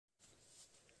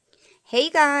Hey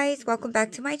guys, welcome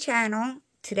back to my channel.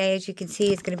 Today, as you can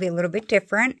see, is going to be a little bit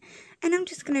different. And I'm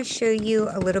just going to show you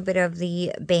a little bit of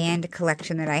the band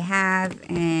collection that I have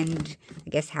and I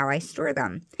guess how I store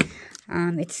them.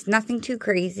 It's nothing too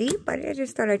crazy, but I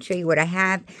just thought I'd show you what I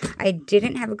have. I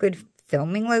didn't have a good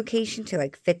filming location to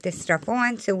fit this stuff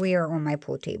on, so we are on my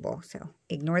pool table. So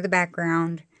ignore the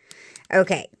background.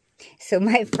 Okay, so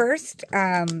my first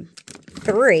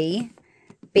three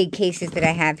big cases that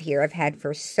I have here, I've had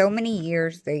for so many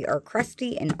years. They are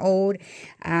crusty and old,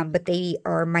 but they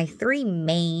are my three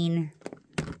main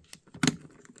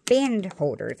band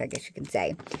holders, I guess you can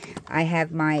say. I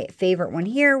have my favorite one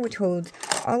here, which holds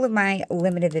all of my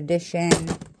limited edition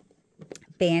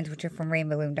bands, which are from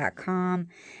rainbowloom.com.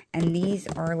 And these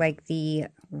are like the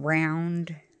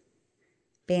round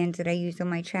bands that I use on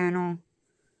my channel.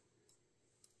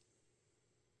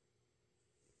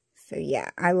 So yeah,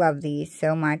 I love these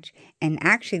so much. And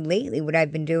actually lately what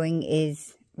I've been doing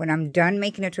is when I'm done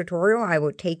making a tutorial, I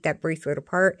will take that bracelet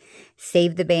apart,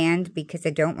 save the band because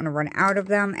I don't want to run out of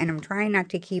them. And I'm trying not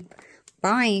to keep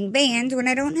buying bands when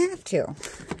I don't have to.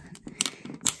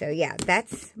 So yeah,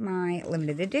 that's my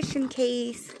limited edition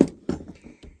case.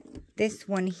 This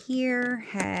one here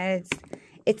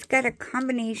it's got a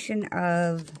combination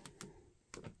of,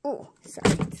 oh,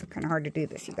 sorry, it's kind of hard to do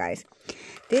this, you guys.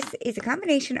 This is a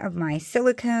combination of my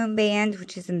silicone band,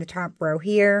 which is in the top row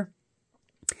here.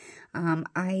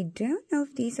 I don't know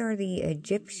if these are the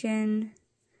Egyptian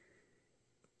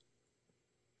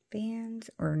bands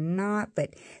or not,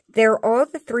 but they're all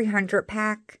the 300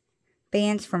 pack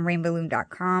bands from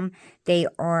rainbowloom.com. They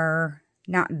are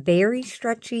not very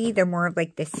stretchy. They're more of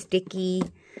like the sticky,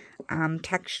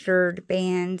 textured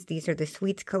bands. These are the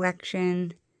Sweets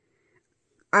collection.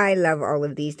 I love all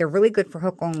of these. They're really good for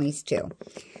hook-onlys too.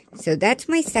 So that's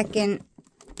my second,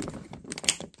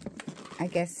 I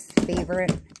guess,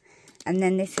 favorite. And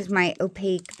then this is my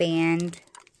opaque band.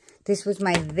 This was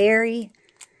my very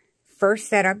first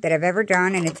setup that I've ever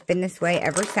done, and it's been this way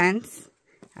ever since.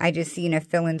 I just,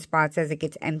 fill in spots as it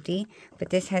gets empty.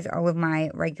 But this has all of my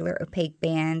regular opaque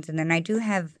bands. And then I do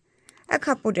have a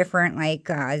couple different,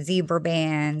 zebra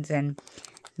bands and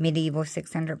medieval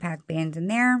 600 pack bands in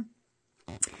there.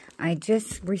 I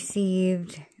just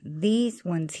received these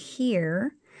ones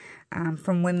here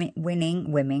from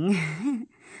winning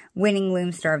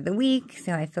Loom Star of the Week.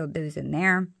 So I filled those in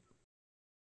there.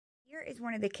 Here is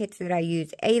one of the kits that I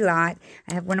use a lot.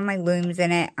 I have one of my looms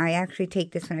in it. I actually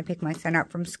take this when I pick my son up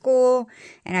from school.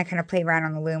 And I kind of play around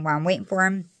on the loom while I'm waiting for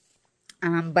him.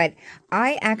 But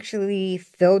I actually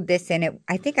filled this in it.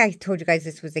 I think I told you guys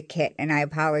this was a kit, and I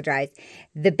apologize.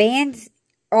 The bands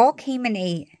all came in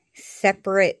a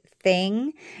separate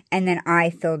thing, and then I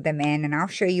filled them in, and I'll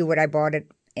show you what I bought it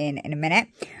in a minute.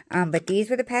 But these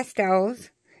were the pastels.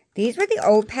 These were the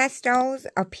old pastels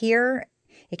up here.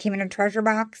 It came in a treasure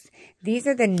box. These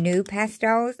are the new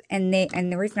pastels, and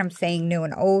the reason I'm saying new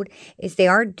and old is they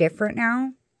are different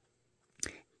now.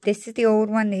 This is the old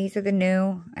one. These are the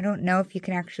new. I don't know if you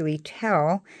can actually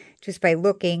tell just by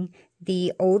looking.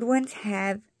 The old ones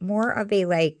have more of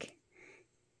a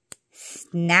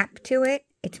snap to it.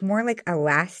 It's more like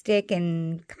elastic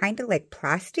and kind of like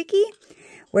plasticky,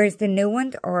 whereas the new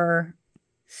ones are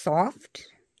soft.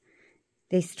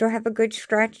 They still have a good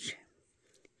stretch,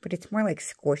 but it's more like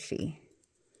squishy.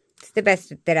 It's the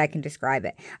best that I can describe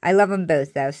it. I love them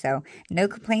both though, so no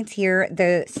complaints here.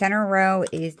 The center row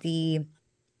is the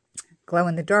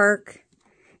glow-in-the-dark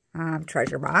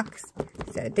treasure box.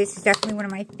 So this is definitely one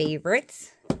of my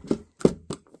favorites.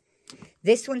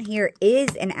 This one here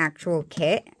is an actual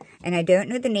kit. And I don't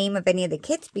know the name of any of the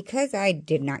kits because I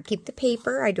did not keep the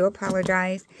paper. I do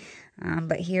apologize.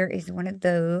 But here is one of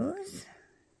those.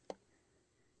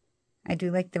 I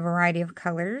do like the variety of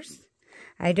colors.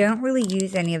 I don't really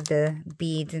use any of the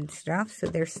beads and stuff, so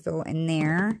they're still in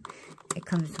there. It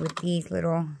comes with these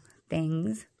little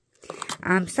things.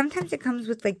 Sometimes it comes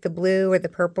with the blue or the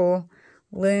purple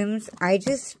looms. I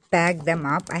just bag them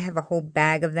up. I have a whole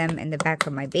bag of them in the back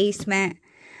of my basement.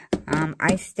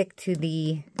 I stick to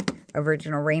the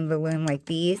original rainbow loom like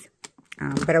these,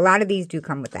 but a lot of these do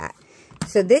come with that.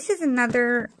 So this is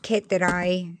another kit that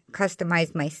I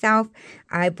customized myself.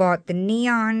 I bought the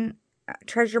neon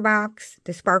treasure box,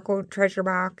 the sparkle treasure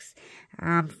box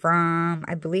from,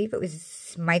 I believe it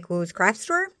was Michael's craft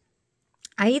store.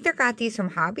 I either got these from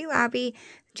Hobby Lobby,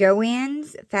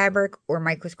 Joann's Fabric, or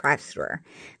Michael's craft store.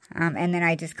 And then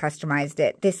I just customized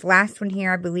it. This last one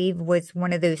here, I believe, was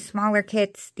one of those smaller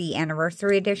kits, the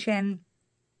anniversary edition,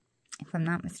 if I'm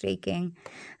not mistaken.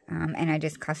 And I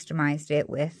just customized it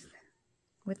with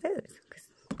those.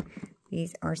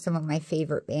 These are some of my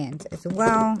favorite bands as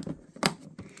well.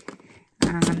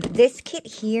 This kit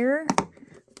here,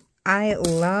 I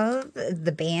love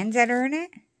the bands that are in it,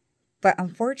 but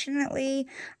unfortunately,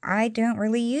 I don't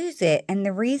really use it. And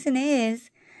the reason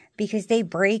is because they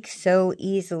break so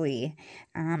easily.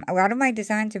 A lot of my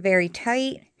designs are very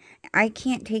tight. I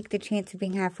can't take the chance of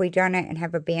being halfway done it and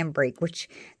have a band break, which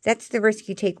that's the risk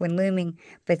you take when looming.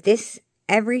 But this,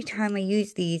 every time I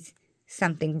use these,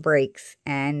 something breaks,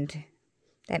 and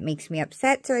that makes me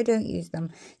upset, so I don't use them.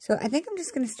 So I think I'm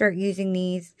just going to start using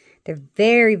these. They're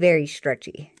very, very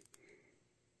stretchy.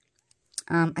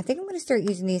 I think I'm going to start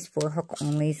using these for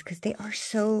hook-onlys because they are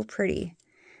so pretty.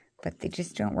 But they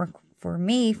just don't work for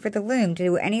me for the loom.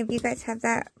 Do any of you guys have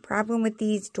that problem with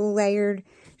these dual-layered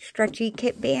stretchy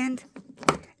kit band?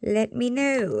 Let me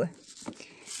know.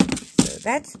 So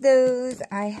that's those.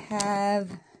 I have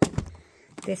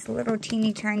this little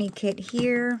teeny tiny kit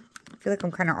here. I feel like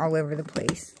I'm kind of all over the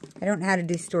place. I don't know how to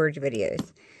do storage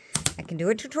videos. I can do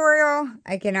a tutorial.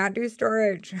 I cannot do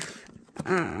storage.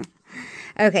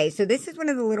 Okay, so this is one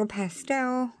of the little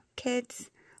pastel kits.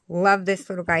 Love this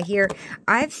little guy here.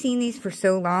 I've seen these for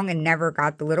so long and never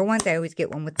got the little ones. I always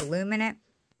get one with the loom in it.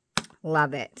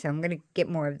 Love it. So I'm going to get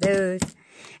more of those.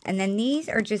 And then these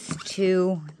are just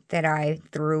two that I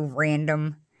threw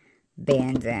random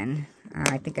bands in.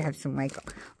 I think I have some like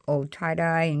old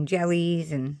tie-dye and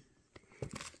jellies and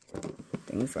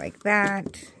things like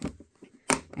that.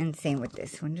 And same with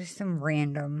this one. Just some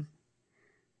random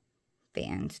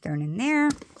bands thrown in there.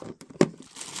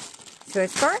 So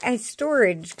as far as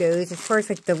storage goes, as far as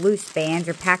like the loose bands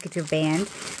or package of bands,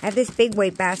 I have this big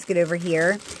white basket over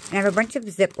here, and I have a bunch of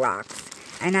Ziplocs,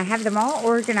 and I have them all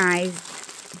organized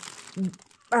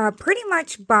pretty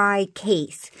much by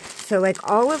case. So like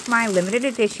all of my limited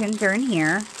editions are in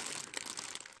here.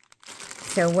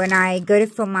 So when I go to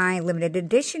fill my limited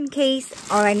edition case,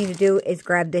 all I need to do is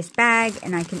grab this bag,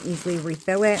 and I can easily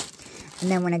refill it. And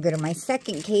then when I go to my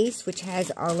second case, which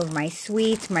has all of my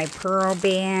sweets, my pearl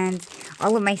bands,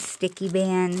 all of my sticky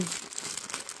bands,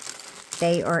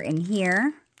 they are in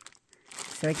here.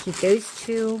 So I keep those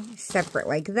two separate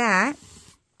like that.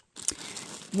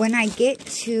 When I get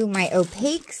to my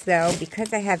opaques, though,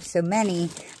 because I have so many,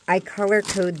 I color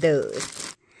code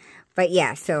those. But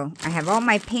yeah, so I have all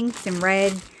my pinks and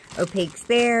red opaques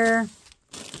there.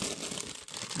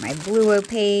 My blue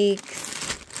opaques.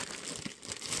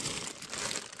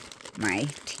 My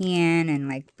tan and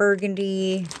like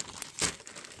burgundy,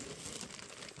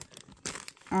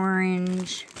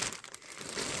 orange,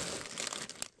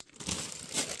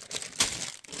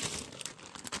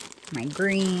 my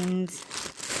greens,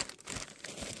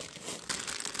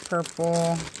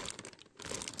 purple,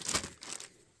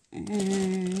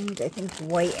 and I think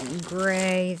white and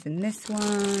gray is in this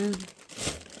one.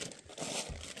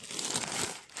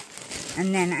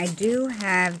 And then I do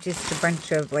have just a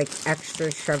bunch of like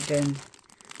extras shoved in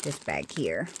this bag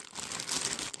here.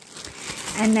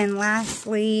 And then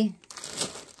lastly,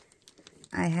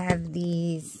 I have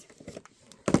these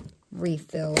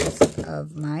refills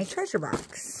of my treasure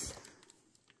box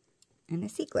and a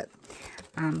C-clip.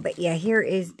 But yeah, here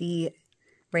is the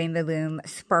Rainbow Loom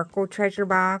Sparkle treasure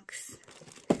box.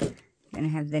 Then I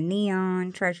have the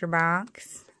neon treasure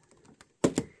box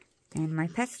and my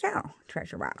pastel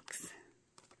treasure box.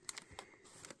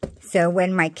 So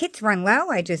when my kits run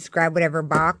low, I just grab whatever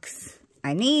box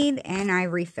I need and I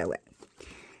refill it.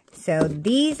 So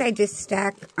these I just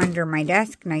stack under my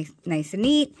desk, nice and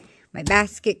neat. My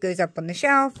basket goes up on the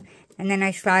shelf, and then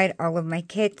I slide all of my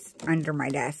kits under my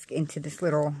desk into this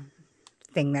little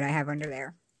thing that I have under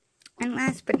there. And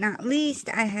last but not least,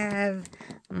 I have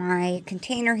my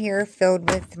container here filled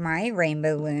with my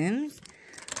rainbow looms.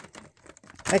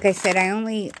 Like I said, I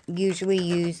only usually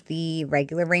use the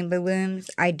regular rainbow looms.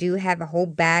 I do have a whole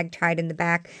bag tied in the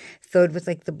back filled with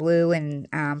like the blue and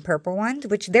purple ones,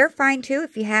 which they're fine too.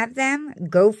 If you have them,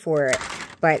 go for it.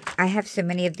 But I have so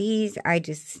many of these, I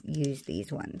just use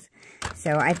these ones.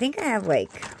 So I think I have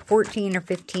like 14 or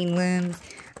 15 looms.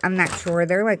 I'm not sure.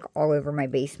 They're like all over my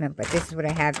basement, but this is what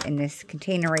I have in this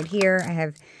container right here. I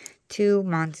have 2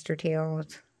 monster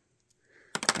tails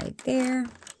right there.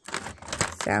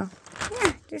 So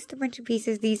yeah, just a bunch of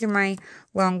pieces. These are my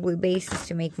long blue bases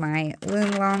to make my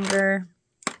loom longer.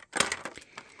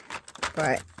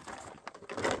 But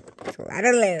it's a lot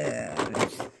of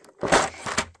looms.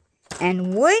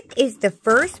 And what is the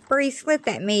first bracelet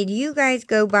that made you guys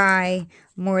go buy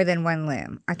more than one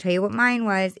loom? I'll tell you what mine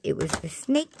was. It was the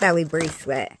snake belly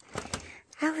bracelet.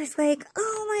 I was like,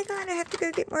 oh my god, I have to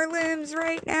go get more looms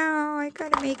right now. I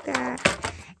gotta make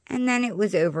that. And then it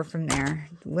was over from there.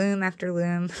 Loom after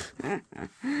loom.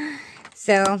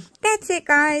 So, that's it,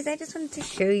 guys. I just wanted to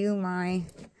show you my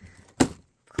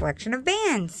collection of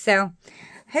bands. So,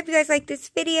 I hope you guys like this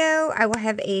video. I will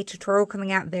have a tutorial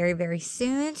coming out very, very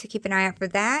soon, so keep an eye out for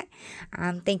that.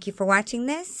 Thank you for watching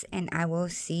this, and I will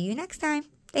see you next time.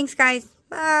 Thanks, guys.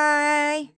 Bye.